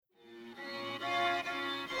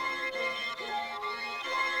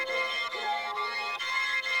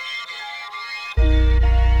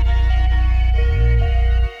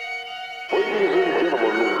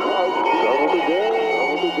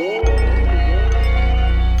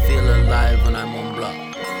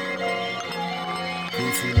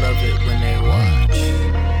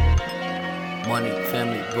Money,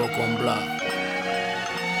 family, broke on block.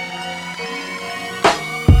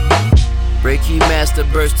 Breaky master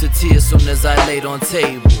burst to tears soon as I laid on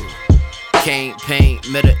table. Cane, pain,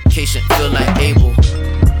 medication, feel like Abel.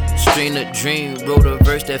 Strain a dream, wrote a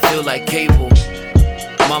verse that feel like cable.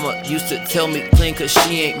 Mama used to tell me clean cause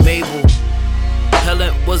she ain't Mabel.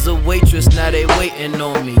 Helen was a waitress, now they waiting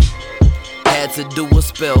on me. Had to do a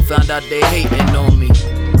spell, found out they hating on me.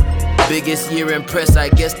 Biggest year in press, I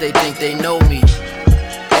guess they think they know me.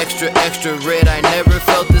 Extra, extra red, I never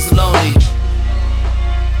felt this lonely.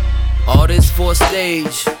 All this for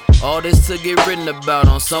stage, all this to get written about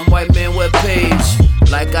on some white man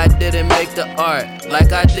webpage. Like I didn't make the art,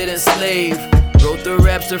 like I didn't slave. Wrote the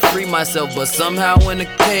raps to free myself, but somehow in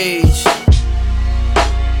a cage.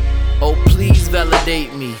 Oh, please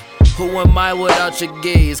validate me. Who am I without your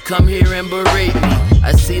gaze? Come here and berate me.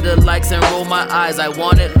 I see the likes and roll my eyes. I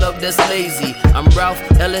wanted love that's lazy. I'm Ralph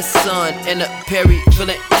Ellis' son in a Perry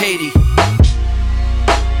feeling Katie.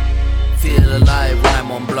 Feel alive when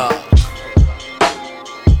I'm on block.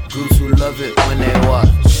 Groups who love it when they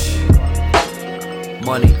watch.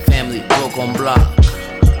 Money, family, broke on block.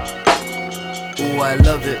 Ooh, I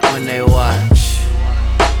love it when they watch.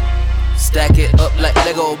 Stack it up like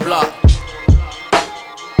Lego block.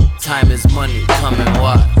 Time is money, come and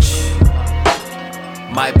watch.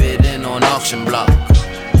 My bid in on auction block.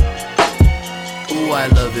 Ooh, I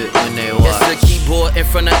love it when they watch. It's a keyboard in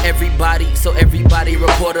front of everybody, so everybody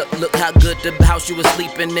reporter. Look how good the house you was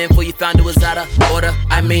sleeping in before you found it was out of order.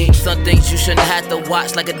 I mean, some things you shouldn't have to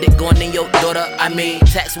watch, like a dick going in your daughter. I mean,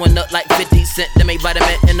 tax went up like 50 cents, they made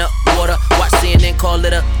vitamin in the water. Watch CNN call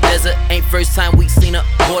it a desert, ain't first time we seen a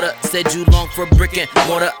border. Said you long for brick and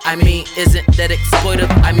mortar, I mean, isn't that exploitive?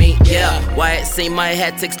 I mean, yeah, why it seemed I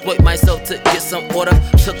had to exploit myself to get some order.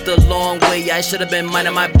 Took the long way, I should've been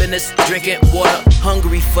minding my business, drinking water.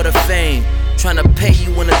 Hungry for the fame, trying to pay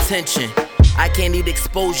you an attention. I can't need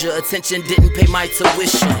exposure, attention didn't pay my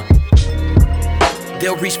tuition.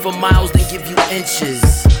 They'll reach for miles, then give you inches.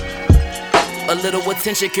 A little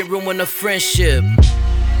attention can ruin a friendship.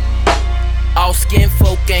 All skin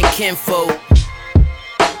folk and kinfolk.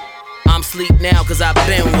 I'm sleep now cause I've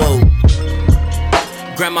been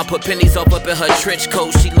woke. Grandma put pennies up in her trench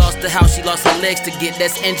coat. She lost the house, she lost her legs to get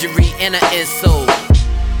that's injury and an insult.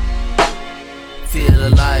 Feel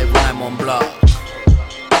alive when I'm on block.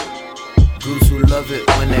 Groups who love it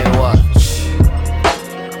when they watch.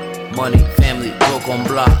 Money, family, broke on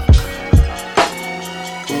block.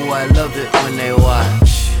 Ooh, I love it when they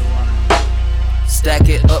watch. Stack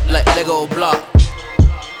it up like Lego block.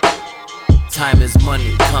 Time is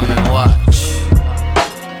money, come and watch.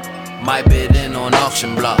 My bid in on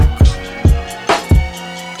auction block.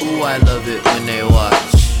 Ooh, I love it when they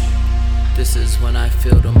watch. This is when I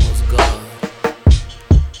feel the most God.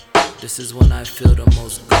 This is when I feel the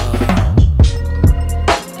most God.